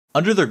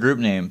Under their group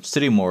name,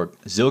 City Morgue,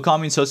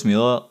 ZillaKami and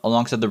SosMula,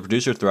 alongside their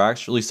producer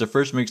THRAXX, released their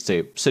first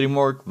mixtape, City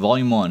Morgue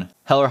Volume 1,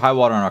 Hell or High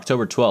Water on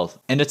October 12th,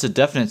 and it's a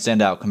definite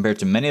standout compared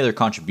to many other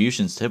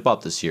contributions to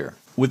hip-hop this year.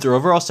 With their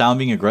overall sound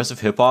being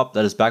aggressive hip-hop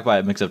that is backed by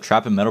a mix of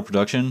trap and metal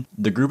production,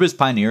 the group is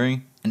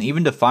pioneering and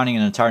even defining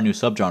an entire new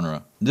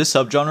subgenre. This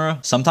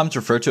subgenre, sometimes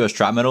referred to as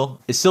trap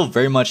metal, is still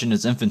very much in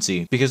its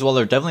infancy, because while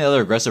there are definitely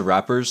other aggressive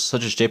rappers,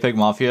 such as JPEG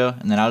Mafia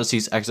and then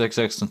Odyssey's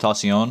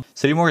XXXTentacion,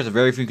 City Morgue has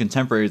very few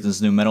contemporaries in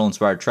this new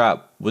metal-inspired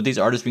trap, with these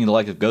artists being the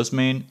likes of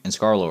Ghostmane and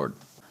Scarlord.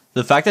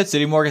 The fact that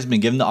City Morgue has been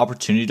given the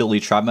opportunity to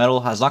lead trap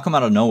metal has not come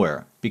out of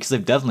nowhere, because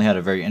they've definitely had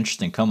a very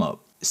interesting come-up.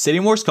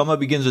 City Morgue's come-up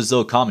begins with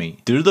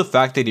ZillaKami, due to the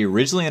fact that he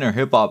originally entered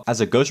hip-hop as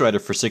a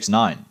ghostwriter for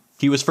 6ix9ine.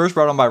 He was first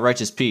brought on by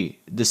Righteous P,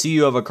 the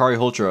CEO of Akari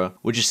Ultra,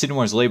 which is City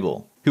Morgue's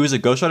label. He was a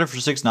ghostwriter for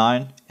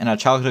 6ix9ine and had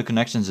childhood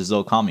connections to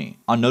ZillaKami.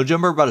 On No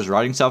Jumper about his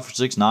writing style for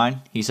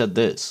 6ix9ine, he said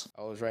this.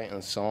 I was writing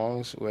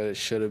songs where it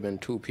should have been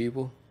two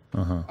people.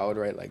 I would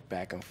write like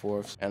back and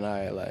forth, and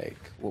I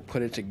would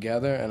put it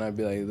together, and I'd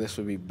be like, this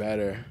would be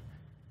better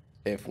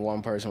if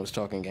one person was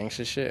talking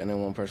gangster shit and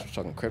then one person was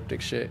talking cryptic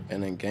shit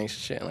and then gangster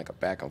shit and like a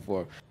back and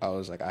forth. I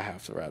was like, I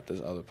have to rap this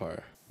other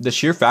part. The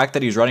sheer fact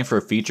that he was writing for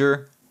a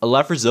feature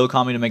allowed for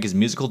ZillaKami to make his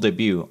musical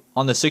debut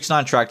on the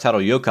 6ix9ine track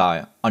titled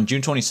Yokai on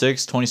June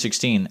 26,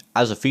 2016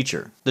 as a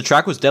feature. The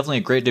track was definitely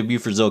a great debut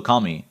for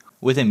ZillaKami,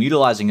 with him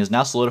utilizing his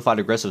now solidified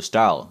aggressive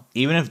style,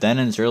 even if then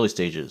in its early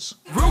stages.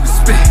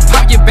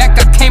 Pop your back,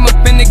 I came up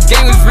in the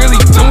game, was really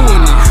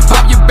doing it.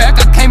 Pop your back,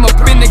 I came up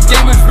in the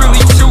game, was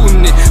really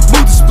shooting it.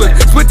 Boot split,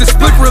 split the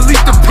split,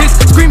 release the piss.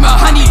 Scream out,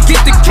 honey,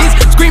 get the kids.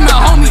 Scream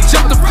out, homie,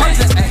 jump the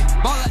prison.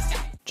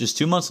 Just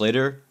 2 months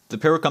later, the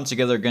pair would come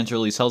together again to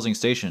release Hellsing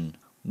Station,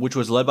 which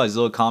was led by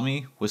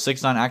ZillaKami, with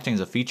 6ix9ine acting as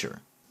a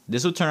feature.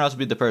 This would turn out to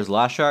be the pair's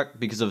last track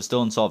because of a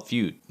still unsolved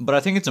feud. But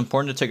I think it's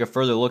important to take a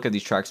further look at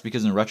these tracks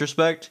because in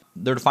retrospect,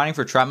 they're defining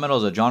for trap metal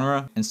as a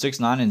genre and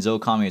 6ix9ine and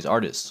ZillaKami as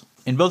artists.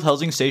 In both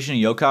Hellsing Station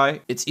and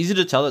Yokai, it's easy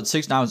to tell that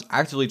 6ix9ine was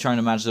actively trying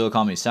to match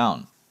ZillaKami's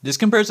sound. This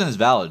comparison is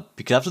valid,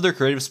 because after their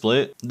creative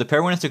split, the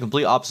pair went into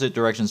complete opposite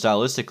directions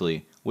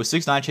stylistically, with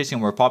 6ix9ine chasing a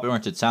more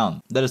pop-oriented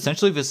sound that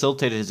essentially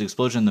facilitated his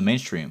explosion in the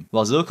mainstream,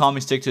 while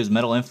ZillaKami stuck to his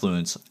metal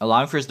influence,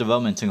 allowing for his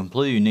development to a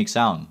completely unique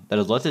sound that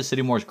has led to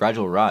City Morgue's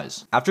gradual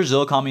rise. After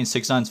ZillaKami and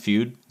 6ix9ine's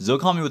feud,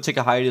 ZillaKami would take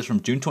a hiatus from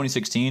June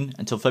 2016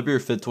 until February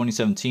 5,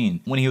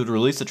 2017, when he would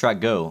release the track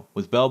Go,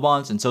 with Bell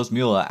Bonds and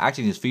SosMula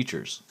acting as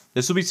features.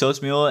 This would be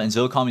SosMula and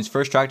ZillaKami's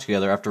first track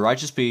together after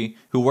Righteous P,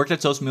 who worked at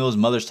SosMula's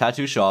mother's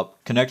tattoo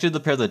shop, connected the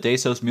pair the day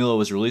SosMula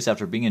was released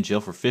after being in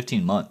jail for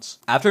 15 months.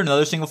 After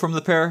another single from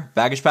the pair,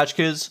 Baggage Patch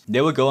Kids,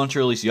 they would go on to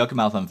release Yucca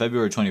Mouth on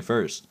February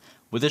 21st,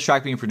 with this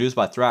track being produced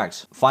by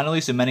THRAXX,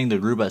 finally cementing the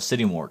group as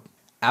City Morgue.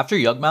 After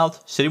Yucca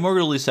Mouth, City Morgue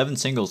released 7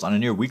 singles on a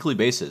near weekly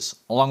basis,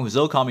 along with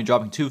ZillaKami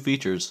dropping 2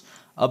 features,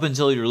 up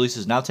until he released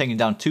his now taken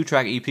down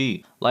 2-track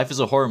EP, Life is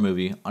a Horror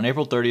Movie, on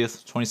April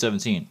 30th,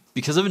 2017.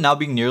 Because of it now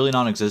being nearly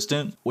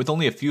non-existent, with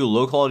only a few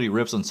low-quality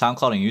rips on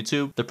SoundCloud and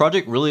YouTube, the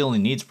project really only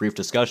needs brief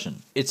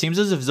discussion. It seems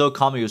as if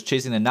ZillaKami was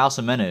chasing the now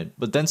cemented,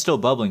 but then still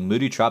bubbling,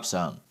 moody trap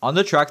sound. On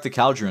the track The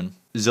Cauldron,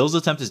 Zill's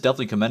attempt is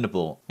definitely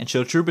commendable, and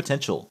showed true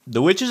potential.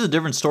 The Witch is a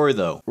different story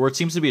though, where it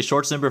seems to be a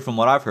short snippet from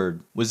what I've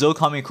heard, with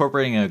ZillaKami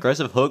incorporating an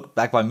aggressive hook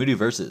backed by moody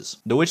verses.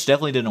 The Witch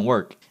definitely didn't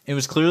work. It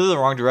was clearly the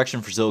wrong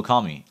direction for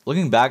ZillaKami.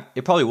 Looking back,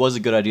 it probably was a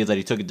good idea that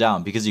he took it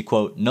down because he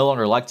quote, no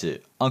longer liked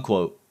it,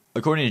 unquote.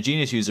 According to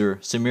Genius user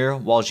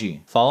Samir Walji.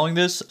 Following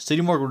this,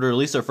 City Morgue would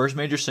release their first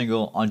major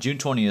single on June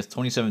 20th,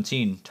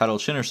 2017, titled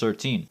Shinner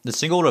 13. The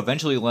single would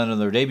eventually land on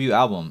their debut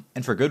album,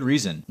 and for good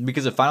reason,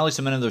 because it finally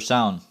cemented their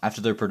sound after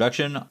their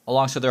production,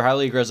 alongside their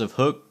highly aggressive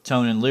hook,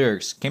 tone, and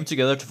lyrics, came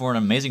together to form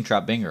an amazing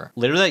trap banger.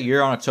 Later that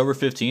year, on October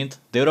 15th,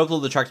 they would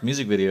upload the track's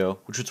music video,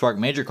 which would spark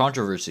major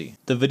controversy.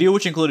 The video,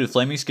 which included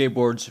flaming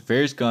skateboards,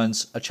 various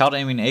guns, a child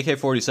aiming an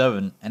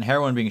AK-47, and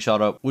heroin being shot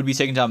up, would be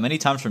taken down many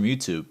times from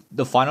YouTube.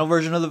 The final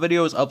version of the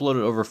video was uploaded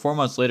over 4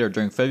 months later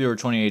during February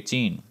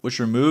 2018,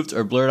 which removed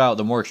or blurred out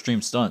the more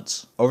extreme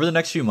stunts. Over the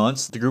next few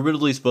months, the group would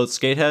release both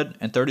Skatehead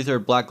and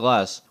 33rd Black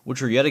Glass,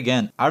 which were yet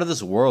again out of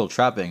this world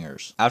trap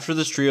bangers. After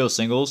this trio of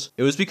singles,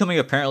 it was becoming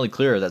apparently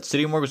clear that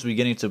City Morgue was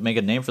beginning to make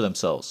a name for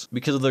themselves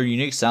because of their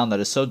unique sound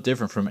that is so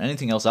different from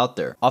anything else out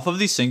there. Off of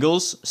these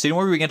singles, City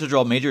Morgue began to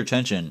draw major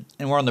attention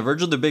and were on the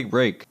verge of the big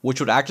break,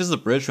 which would act as the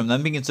bridge from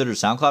them being considered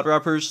SoundCloud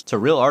rappers to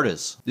real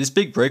artists. This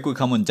big break would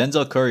come when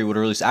Denzel Curry would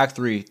release Act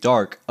 3,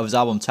 Dark, of his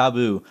album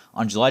Taboo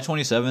on July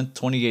 27,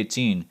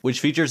 2018,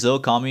 which features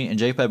ZillaKami and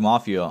JPEG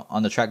Mafia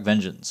on the track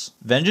Vengeance.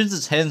 Vengeance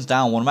is hands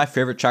down one of my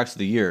favorite tracks of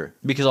the year,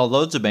 because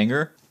although it's a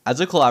banger, as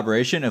a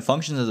collaboration, it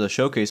functions as a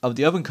showcase of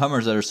the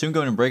up-and-comers that are soon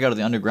going to break out of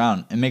the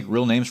underground and make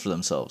real names for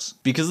themselves.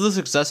 Because of the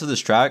success of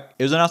this track,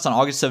 it was announced on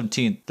August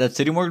 17th that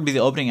City Morgue would be the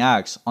opening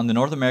acts on the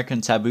North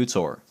American Taboo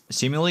Tour.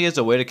 Seemingly as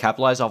a way to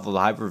capitalize off of the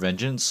hype for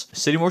Vengeance,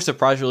 City Morgue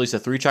surprise released a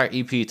 3-track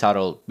EP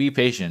titled Be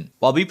Patient.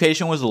 While Be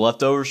Patient was the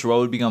leftovers for what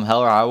would become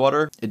Hell or High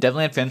Water, it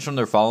definitely had fans from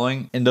their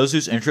following and those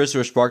whose interests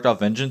were sparked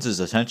off Vengeance's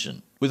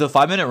attention. With a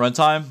 5-minute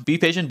runtime, Be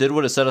Patient did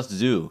what it set out to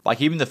do by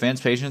keeping the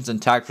fans' patience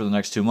intact for the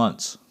next 2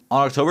 months.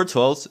 On October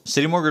 12th,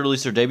 City Morgue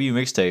released their debut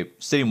mixtape,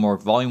 City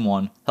Morgue Volume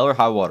 1, Hell or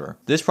High Water.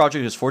 This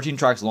project is 14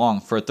 tracks long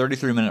for a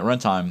 33-minute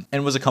runtime,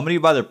 and was accompanied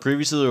by their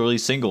previously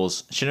released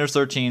singles, Schindler's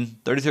 13,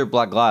 33rd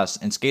Black Glass,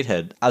 and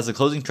Skatehead, as the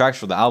closing tracks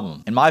for the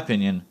album. In my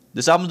opinion,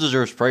 this album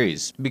deserves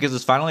praise, because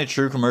it's finally a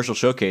true commercial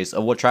showcase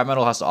of what trap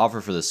metal has to offer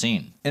for the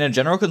scene. In a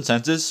general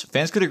consensus,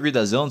 fans could agree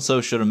that Zill and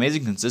So showed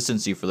amazing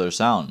consistency for their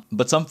sound,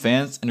 but some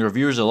fans and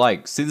reviewers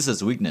alike see this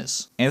as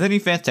weakness. Anthony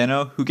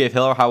Fantano, who gave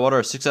Hell or High Water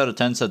a 6 out of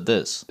 10, said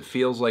this: "It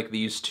feels like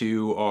these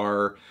two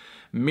are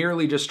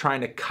merely just trying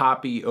to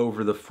copy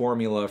over the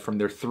formula from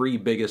their 3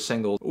 biggest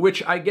singles,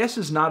 which I guess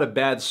is not a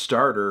bad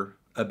starter,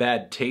 a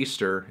bad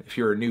taster if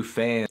you're a new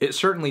fan. It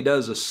certainly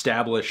does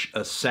establish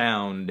a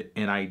sound,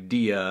 an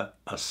idea,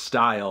 a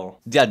style."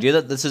 The idea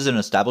that this is an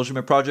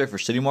establishment project for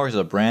City Morgue as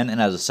a brand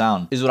and as a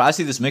sound is what I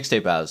see this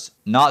mixtape as,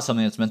 not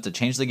something that's meant to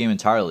change the game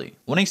entirely.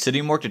 Wanting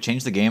City Morgue to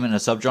change the game in a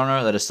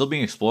subgenre that is still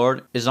being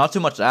explored is not too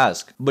much to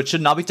ask, but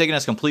should not be taken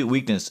as complete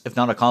weakness if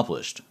not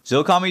accomplished.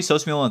 ZillaKami,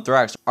 SosMula, and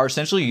THRAXX are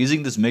essentially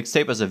using this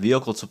mixtape as a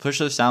vehicle to push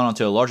their sound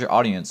onto a larger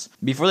audience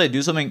before they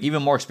do something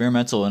even more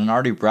experimental in an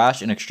already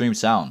brash and extreme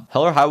sound.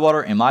 Hell or High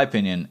Water, in my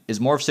opinion, is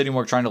more of City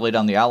Morgue trying to lay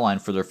down the outline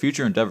for their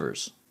future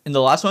endeavors. In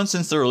the last one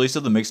since the release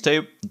of the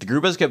mixtape, the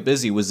group has kept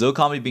busy with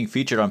ZillaKami being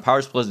featured on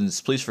Power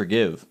Pleasant's Please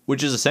Forgive,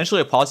 which is essentially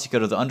a posse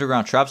cut of the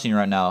underground trap scene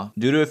right now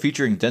due to it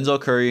featuring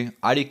Denzel Curry,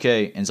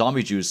 IDK, and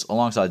Zombie Juice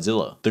alongside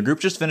Zilla. The group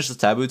just finished the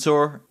Taboo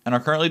tour and are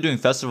currently doing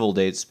festival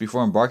dates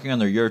before embarking on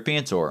their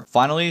European tour.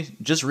 Finally,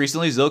 just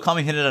recently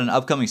ZillaKami hinted at an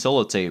upcoming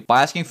solo tape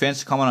by asking fans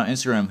to comment on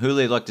Instagram who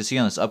they'd like to see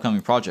on this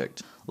upcoming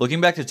project.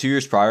 Looking back to 2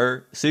 years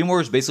prior, City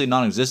Morgue was basically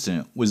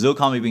non-existent, with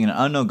ZillaKami being an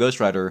unknown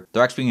ghostwriter,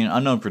 THRAXX being an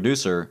unknown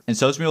producer, and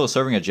SosMula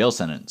serving a jail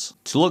sentence.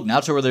 To look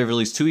now to where they've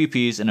released 2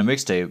 EPs and a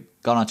mixtape,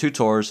 gone on 2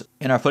 tours,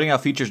 and are putting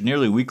out features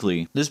nearly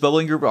weekly, this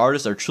bubbling group of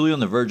artists are truly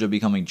on the verge of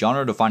becoming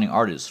genre-defining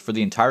artists for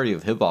the entirety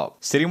of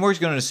hip-hop. City Morgue is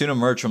going to soon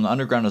emerge from the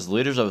underground as the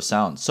leaders of a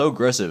sound so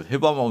aggressive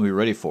hip-hop won't be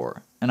ready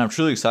for, and I'm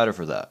truly excited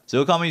for that.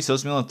 ZillaKami,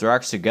 SosMula, and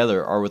THRAXX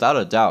together are without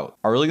a doubt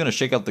really going to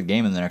shake up the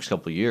game in the next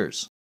couple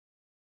years.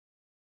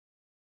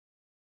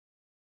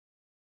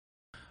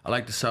 I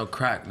like to sell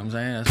crack, you know what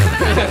I'm saying? That's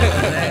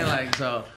what I'm saying, like, so